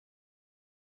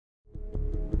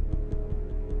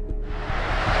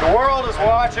The world is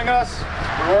watching us.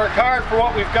 We work hard for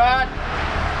what we've got,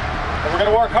 and we're going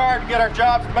to work hard to get our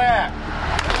jobs back.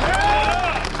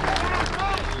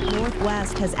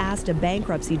 Northwest has asked a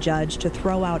bankruptcy judge to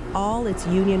throw out all its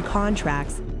union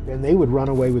contracts. And they would run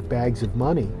away with bags of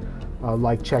money,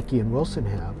 like Checky and Wilson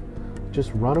have.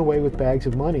 Just run away with bags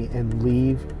of money and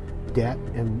leave debt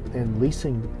and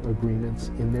leasing agreements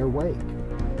in their wake.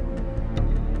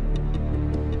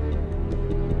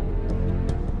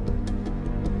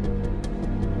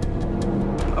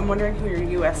 I'm wondering who your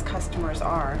U.S. customers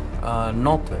are.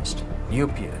 Northwest,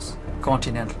 UPS,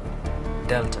 Continental,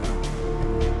 Delta.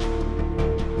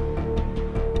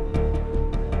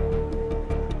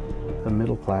 The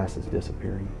middle class is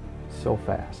disappearing so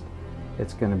fast.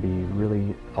 It's going to be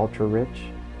really ultra rich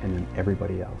and then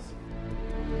everybody else.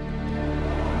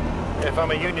 If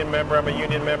I'm a union member, I'm a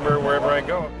union member wherever I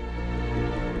go.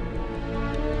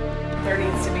 There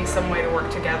needs to be some way to work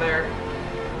together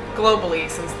globally,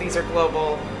 since these are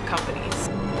global companies.